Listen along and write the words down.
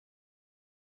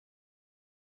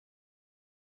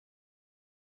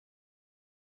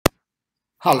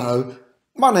Hello,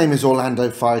 my name is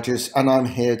Orlando Figes and I'm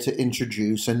here to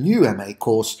introduce a new MA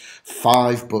course,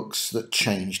 5 Books That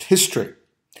Changed History.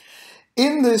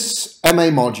 In this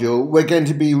MA module, we're going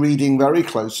to be reading very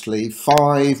closely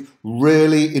 5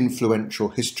 really influential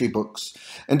history books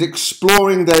and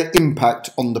exploring their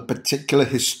impact on the particular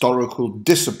historical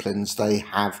disciplines they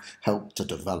have helped to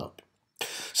develop.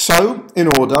 So, in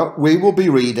order, we will be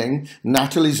reading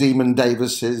Natalie Zemon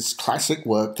Davis's classic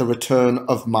work, The Return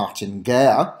of Martin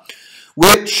Guerre,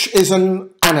 which is an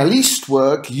annalist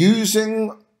work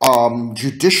using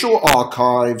judicial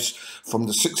archives from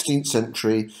the 16th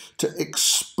century to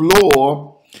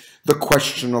explore the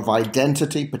question of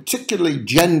identity, particularly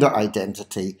gender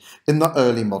identity, in the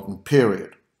early modern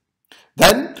period.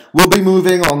 Then we'll be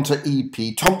moving on to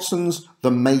E.P. Thompson's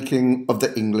The Making of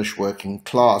the English Working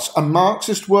Class, a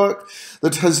Marxist work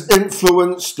that has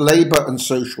influenced labour and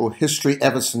social history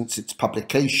ever since its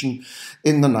publication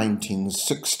in the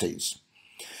 1960s.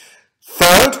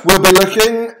 Third, we'll be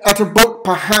looking at a book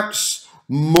perhaps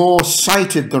more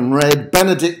cited than read,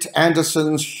 Benedict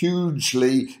Anderson's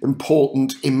hugely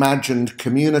important Imagined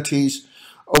Communities,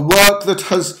 a work that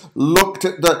has looked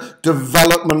at the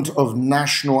development of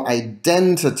national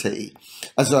identity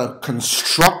as a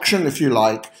construction, if you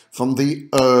like, from the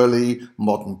early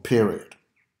modern period.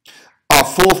 Our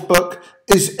fourth book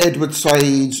is Edward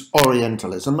Said's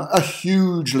Orientalism, a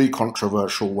hugely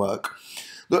controversial work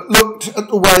that looked at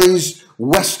the ways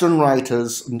Western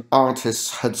writers and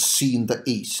artists had seen the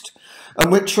East, and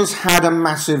which has had a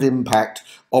massive impact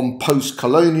on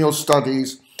post-colonial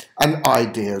studies and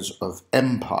ideas of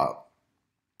empire.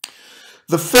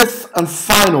 The fifth and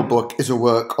final book is a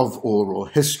work of oral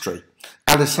history,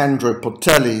 Alessandro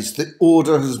Portelli's The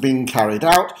Order Has Been Carried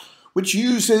Out, which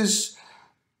uses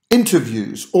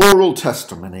interviews, oral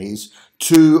testimonies,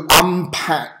 to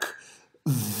unpack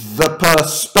the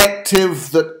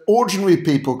perspective that ordinary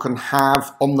people can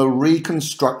have on the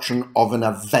reconstruction of an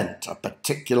event, a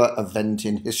particular event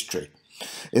in history.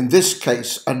 In this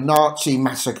case, a Nazi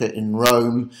massacre in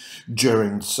Rome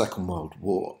during the Second World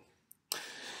War.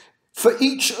 For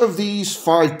each of these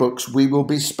 5 books, we will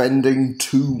be spending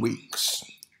 2 weeks.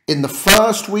 In the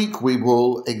first week, we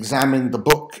will examine the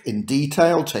book in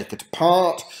detail, take it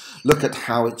apart, look at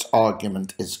how its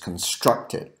argument is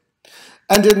constructed.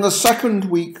 And in the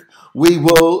second week, we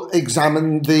will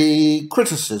examine the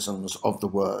criticisms of the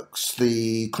works,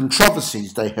 the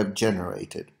controversies they have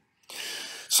generated.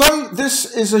 So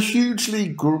this is a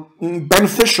hugely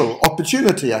beneficial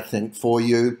opportunity, I think, for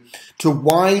you to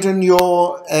widen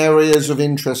your areas of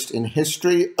interest in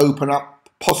history, open up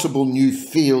possible new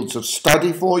fields of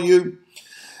study for you,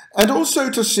 and also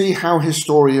to see how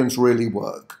historians really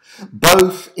work,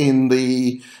 both in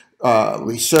the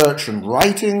research and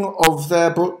writing of their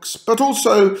books, but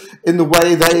also in the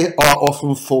way they are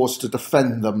often forced to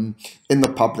defend them in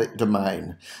the public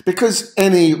domain. Because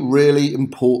any really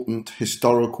important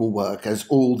historical work, as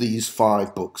all these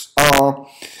 5 books are,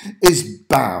 is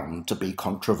bound to be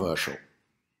controversial.